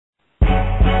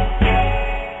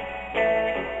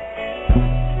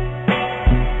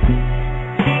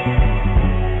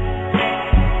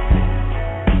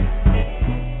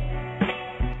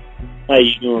How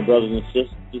you doing, brothers and sisters?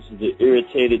 This is the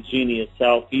Irritated Genie of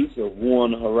Soufeese of War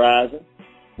on the Horizon.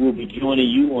 We'll be joining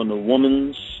you on the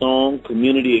Woman's Song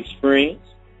Community Experience,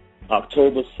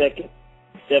 October 2nd,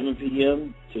 7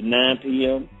 p.m. to 9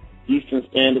 p.m. Eastern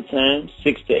Standard Time,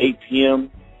 6 to 8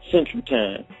 p.m. Central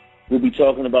Time. We'll be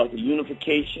talking about the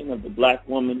unification of the black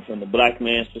woman from the black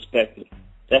man's perspective.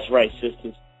 That's right,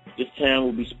 sisters. This time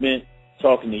will be spent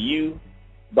talking to you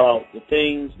about the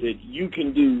things that you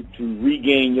can do to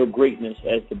regain your greatness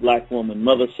as the black woman,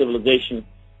 mother of civilization,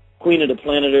 queen of the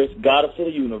planet Earth, goddess of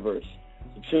the universe.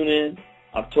 So tune in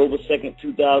October 2nd,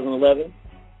 2011,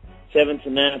 7 to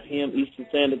 9 p.m. Eastern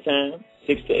Standard Time,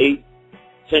 6 to 8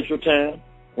 Central Time,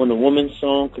 on the Woman's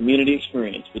Song Community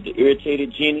Experience with the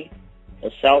Irritated Genie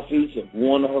of Soufeese of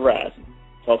War on the Horizon.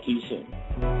 Talk to you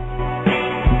soon.